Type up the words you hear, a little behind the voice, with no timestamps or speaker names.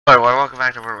welcome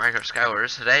back to more Minecraft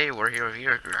Skywars. Today, we're here with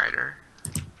your grinder.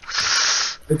 And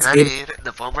It's I eight. need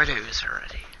to blow my nose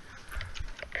already.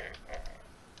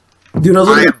 Dude, those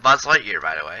I are am Buzz Lightyear,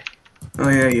 by the way. Oh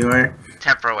yeah, you are.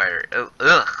 Temporary.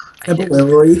 Ugh.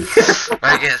 Temporarily.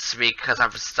 I can't speak because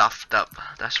I'm stuffed up.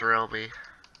 That's real me.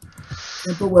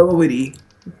 Temporarily.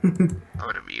 I'm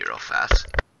gonna mute real fast.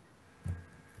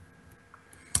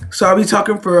 So I'll be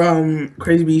talking for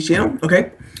Crazy Beast channel,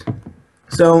 okay?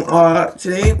 So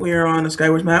today we are on a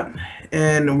Skywars map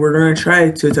and we're gonna try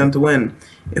to attempt to win.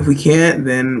 If we can't,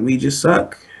 then we just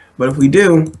suck. But if we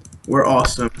do, we're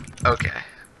awesome. Okay.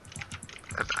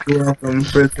 I'm back. You're welcome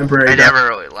for the temporary I death. never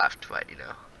really left, but you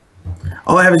know.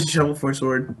 All I have is a shovel for a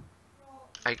sword.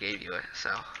 I gave you it, so.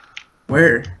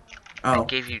 Where? I Oh.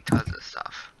 gave you tons of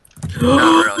stuff.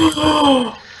 Not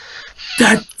really.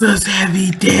 That does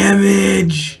heavy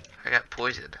damage. I got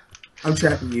poisoned. I'm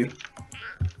trapping you.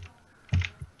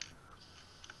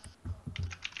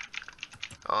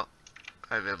 Oh,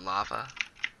 I'm in lava.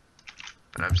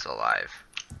 But I'm still alive.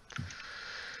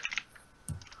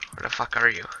 Where the fuck are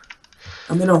you?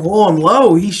 I'm in a hole. I'm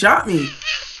low. He shot me.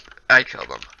 I killed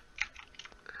him.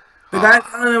 The guy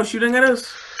I don't know shooting at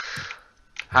us.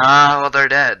 Well, they're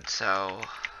dead, so.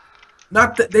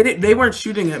 Not that they didn't. They weren't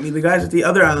shooting at me. The guys at the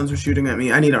other islands were shooting at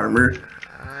me. I need armor.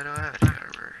 I don't have any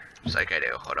armor. It's like I do.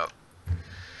 Hold up.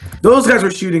 Those guys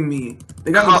were shooting me.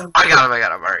 They got me. Oh, I got him. I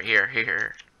got him. Alright,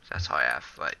 here. That's all I have.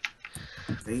 But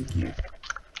Thank you.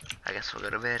 I guess we'll go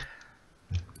to mid.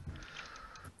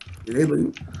 Did they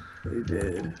loot? They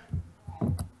did.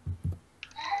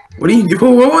 What are you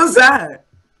doing? What was that?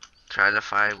 Trying to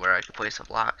find where I can place a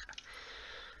block.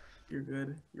 You're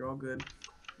good. You're all good.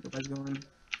 Nobody's going.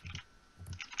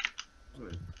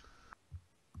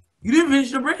 You didn't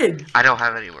finish the bridge. I don't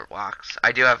have any more blocks.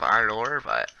 I do have iron ore,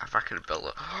 but I'm not gonna build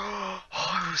it. Oh,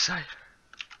 I was excited.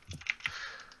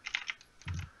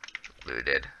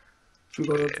 Looted. Should we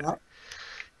go to the top?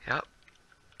 Yep.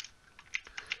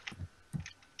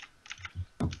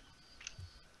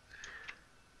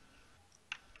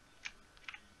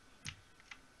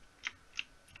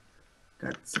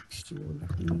 Got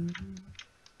 61.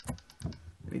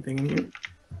 Anything in here?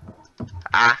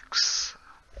 Axe,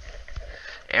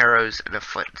 arrows, and a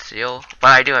flint and steel.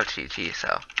 But I do have TNT,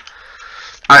 so.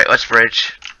 Alright, let's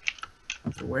bridge.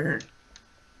 To where?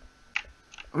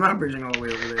 I'm not bridging all the way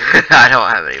over there. I don't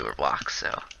have any more blocks,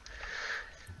 so.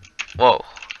 Whoa,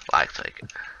 lag's like.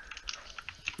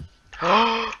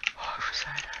 Oh, was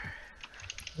that?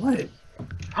 What?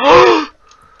 Oh!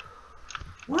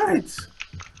 What?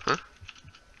 Huh?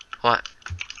 What?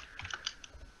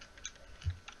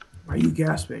 Why are you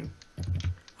gasping?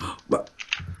 What?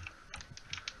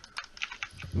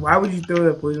 Why would you throw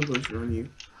that poison potion on you?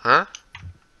 Huh?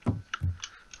 What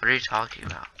are you talking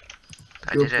about?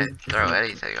 I didn't throw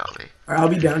anything on me. Alright, I'll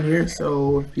be down here,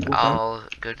 so if people come. I'll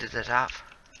go to the top.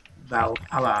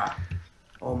 Valhalla.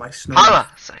 Oh, my snow. Holla!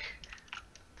 It's like,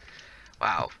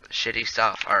 wow, shitty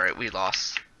stuff. Alright, we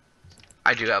lost.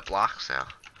 I do have blocks now.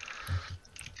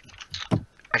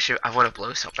 I want to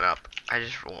blow something up. I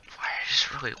just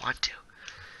really want to.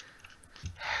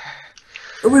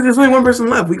 Oh, wait, there's only one person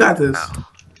left. We got this. Oh,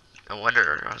 no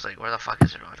wonder. I was like, where the fuck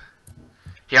is everyone?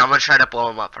 Here, I'm gonna try to blow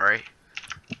him up, alright?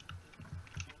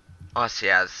 Oh, he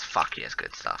has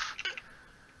good stuff.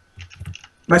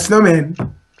 My snowman.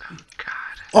 Oh,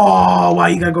 God. Oh, why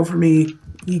you gotta go for me?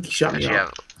 He shot me Did you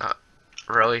out. have,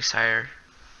 really, sire?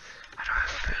 I don't have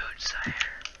food, sire.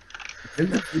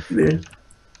 Isn't that freaky there?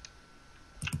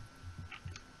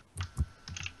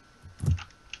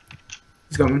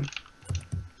 He's coming.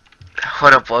 I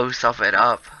want to blow something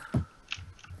up.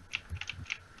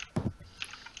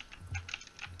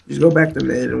 Just go back to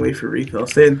mid and wait for refill.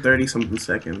 Stay in 30 something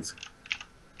seconds.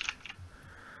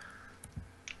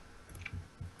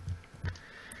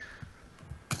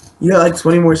 You got like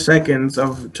 20 more seconds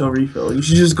till refill. You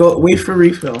should just go wait for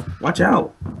refill. Watch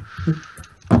out.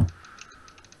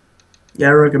 Yeah,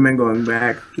 I recommend going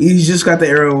back. He's just got the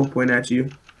arrow pointed at you.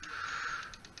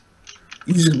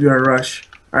 You just do a rush.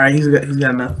 Alright, he's got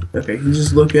enough. Okay, he's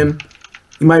just looking.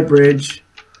 He might bridge.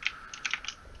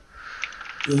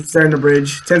 Yeah, he's starting to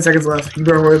bridge. 10 seconds left. You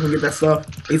better hurry up and get that stuff.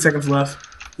 8 seconds left.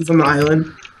 He's on the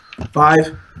island.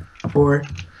 5, 4,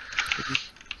 3,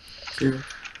 2,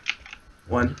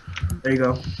 1. There you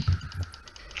go.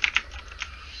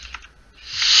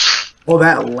 Oh,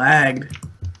 that lagged.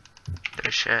 Oh,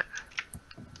 shit.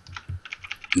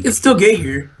 You can still get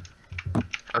here.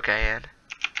 Okay, and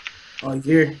Oh, he's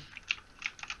here.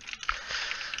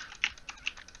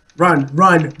 Run,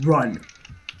 run, run.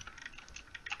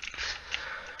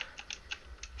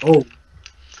 Oh.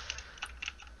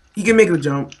 He can make the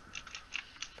jump.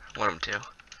 Want him to.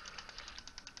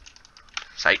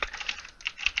 Psych.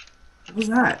 What was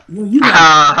that? Yo, you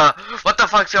got. What the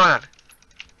fuck's going on?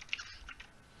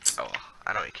 Oh, well,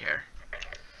 I don't even care.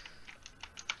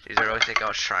 Jeez, I really think I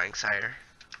was trying, sire.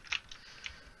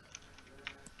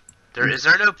 Is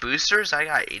there no boosters? I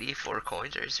got 84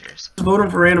 coins. Are you serious? Voting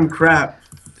for random crap.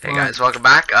 Hey guys, welcome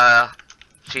back.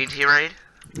 GT raid.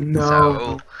 No.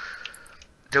 So,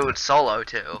 doing solo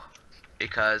too,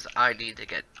 because I need to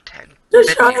get 10.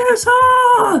 Destroy us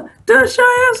all!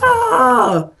 Destroy us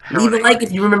all! Leave a like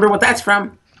if you remember what that's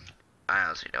from. I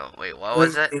honestly don't. Wait, what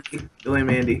was it? Billy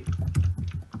Mandy.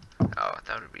 Oh,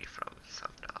 that would be from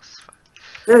something else.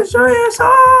 Destroy us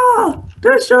all!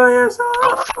 Destroy us all!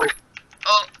 Oh, fuck.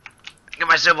 Oh, get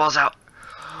my snowballs out.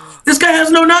 This guy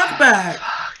has no knockback!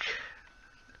 Fuck.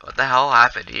 What the hell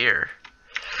happened here?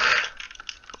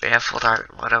 We have full time.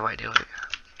 What am I doing?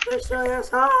 Destroy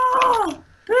us all!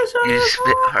 Destroy You us spit.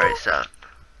 all! Alright, so.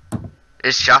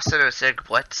 Is Justin a Sig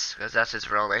Blitz? Because that's his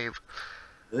real name.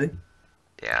 Really?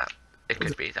 Yeah, it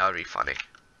could be. That would be funny.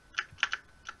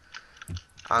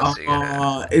 Honestly,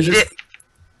 is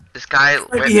this guy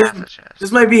went past the chest.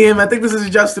 This might be him. I think this is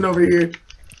Justin over here.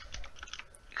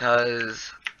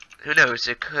 Because, who knows,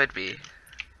 it could be.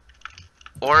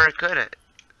 Or it couldn't.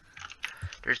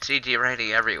 There's CG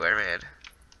writing everywhere, man.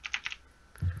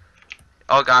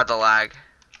 Oh god, the lag.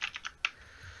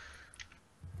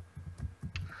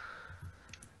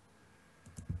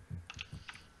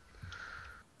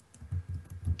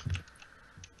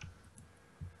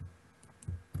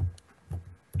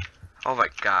 Oh my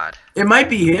god. It might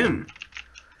be him.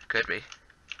 Could be.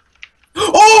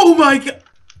 Oh my god!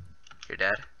 You're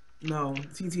dead. No,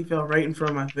 TT fell right in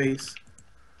front of my face.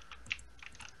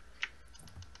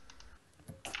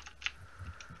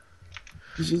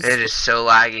 It is so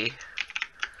laggy.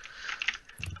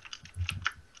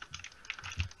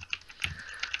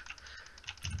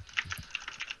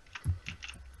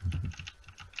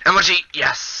 Emoji!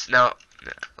 Yes! No.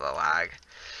 The lag.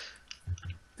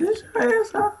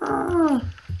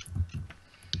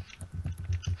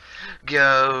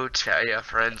 Go tell your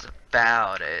friends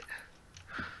about it.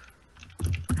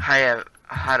 I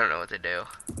don't know what to do.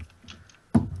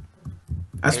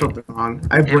 I spelled it wrong.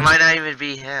 It might not even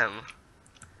be him.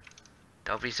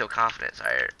 Don't be so confident,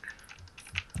 sire.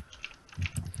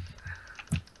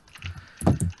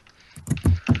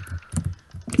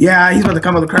 Yeah, he's about to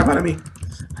come with the crap out of me.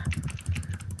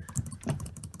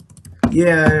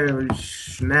 Yeah,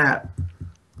 snap.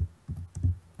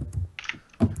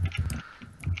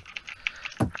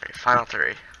 Alright, final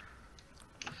 3.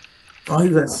 Oh,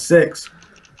 he's at 6.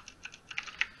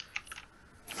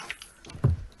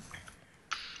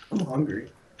 I'm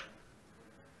hungry.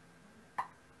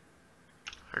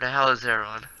 Where the hell is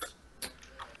everyone?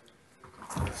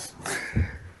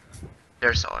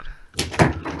 There's someone.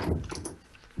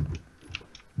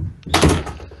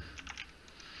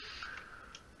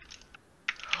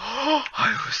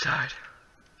 I almost died.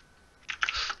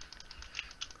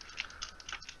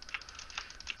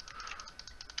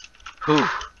 Whew.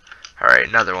 Alright,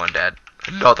 another one dead.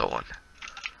 Another one.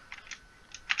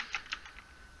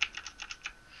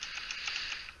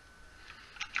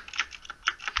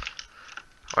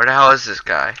 Where the hell is this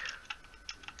guy?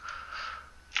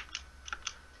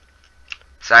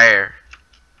 Sire.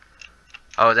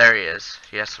 Oh, there he is.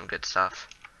 He has some good stuff.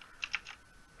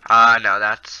 No,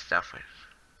 that's definitely.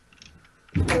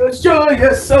 Show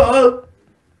your soul.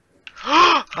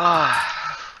 Well,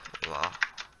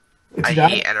 I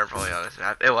hate Enderboy on this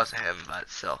map. It wasn't him, but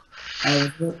still.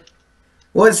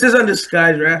 Well, it says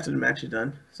undisguised right after the match is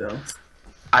done, so.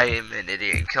 I am an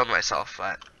idiot and killed myself,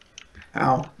 but.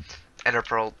 How?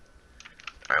 Enderpearl.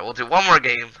 Alright, we'll do one more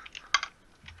game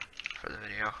for the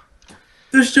video.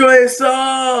 Destroy us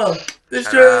all!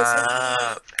 Destroy us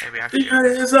all!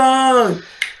 Destroy us all!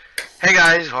 Hey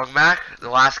guys, welcome back. The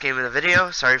last game of the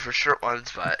video. Sorry for short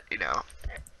ones, but you know.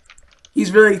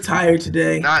 He's really tired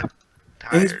today. Not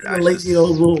tired. And he's being a lazy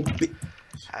old little bitch.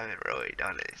 Haven't really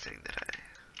done anything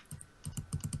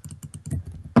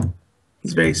today.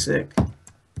 He's very sick.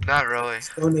 Not really.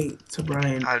 Let's donate to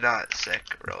Brian. I'm not sick,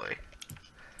 really.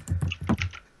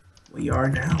 We are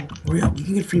now. Hurry up. You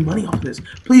can get free money off of this.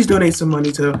 Please donate some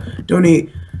money to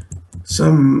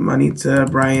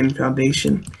Brian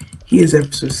Foundation. He is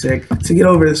ever so sick. To get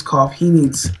over this cough, he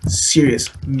needs serious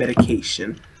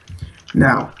medication.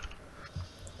 Now,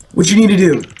 what you need to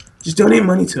do, just donate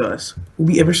money to us. We'll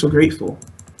be ever so grateful.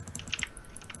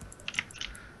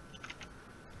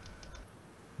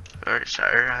 Alright,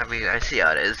 sir. I mean, I see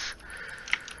how it is.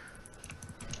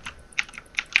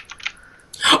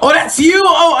 Oh, that's you.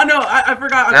 Oh, I know. I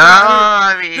forgot. I No,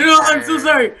 forgot. I mean, No, I'm so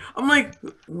sorry. I'm like,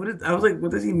 what is? I was like,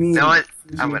 what does he mean? you know what?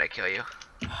 I'm gonna kill you.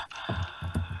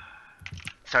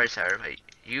 Sorry, sir, but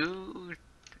you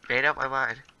made up my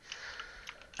mind.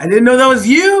 I didn't know that was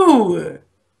you.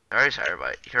 Sorry, sir,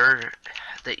 but you're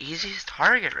the easiest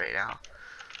target right now.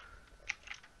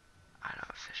 I don't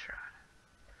know, fish rod.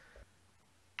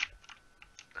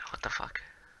 What the fuck?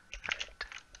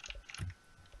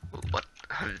 Alright. What?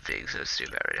 I'm being so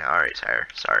stupid right now. Alright, sir.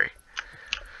 Sorry.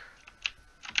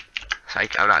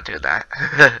 Psych, I'm not doing that.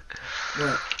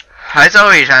 What? That's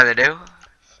all you're trying to do.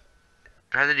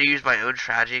 Rather than use my own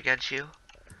strategy against you.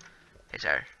 Hey,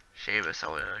 sir. Shame if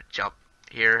someone would jump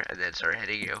here and then start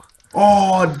hitting you.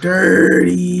 Oh,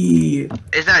 dirty.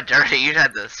 It's not dirty. You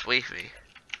had to sweep me.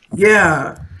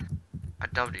 Yeah. How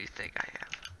dumb do you think I am?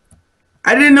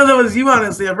 I didn't know that was you.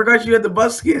 Honestly, I forgot you had the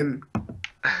bus skin.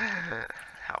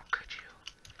 How could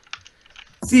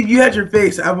you? See, if you had your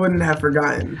face, I wouldn't have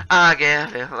forgotten. I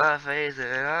gave it my face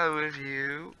and I'm with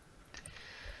you.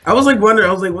 I was like wondering.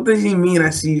 I was like, what does he mean? I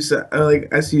see you.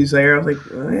 I see you, Sire. I was like,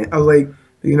 what? I was like,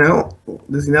 you know,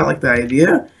 does he not like the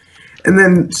idea? And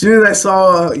then as soon as I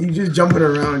saw you just jumping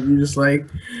around, you're just like,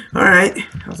 all right.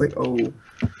 I was like, oh. You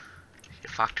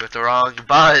fucked with the wrong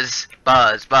Buzz.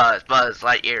 Buzz, Buzz, Buzz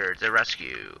Lightyear to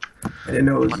rescue. I didn't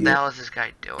know it was What you. the hell is this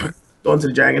guy doing? Going to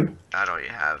the dragon. I don't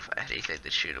even have anything to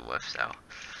shoot him with, so.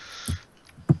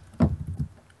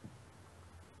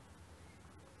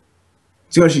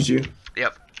 He's gonna shoot you.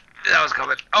 Yep. That was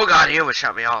coming. Oh god, he almost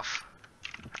shot me off.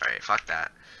 Alright, fuck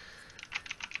that.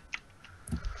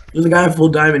 There's a guy in full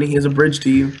diamond and he has a bridge to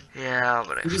you. Yeah,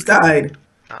 but He just died.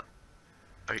 Oh,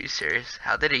 are you serious?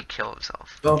 How did he kill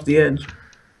himself? Fell off the edge.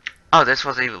 Oh, this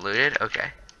wasn't even looted? Okay.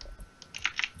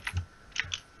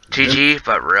 GG,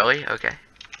 but really? Okay.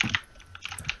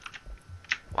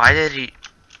 Why did he...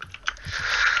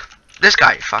 This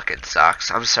guy fucking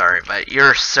sucks. I'm sorry, but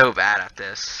you're so bad at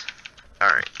this.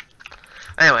 Alright.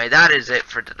 Anyway, that is it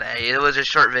for today. It was a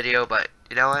short video, but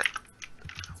you know what?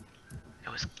 It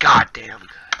was goddamn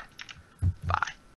good.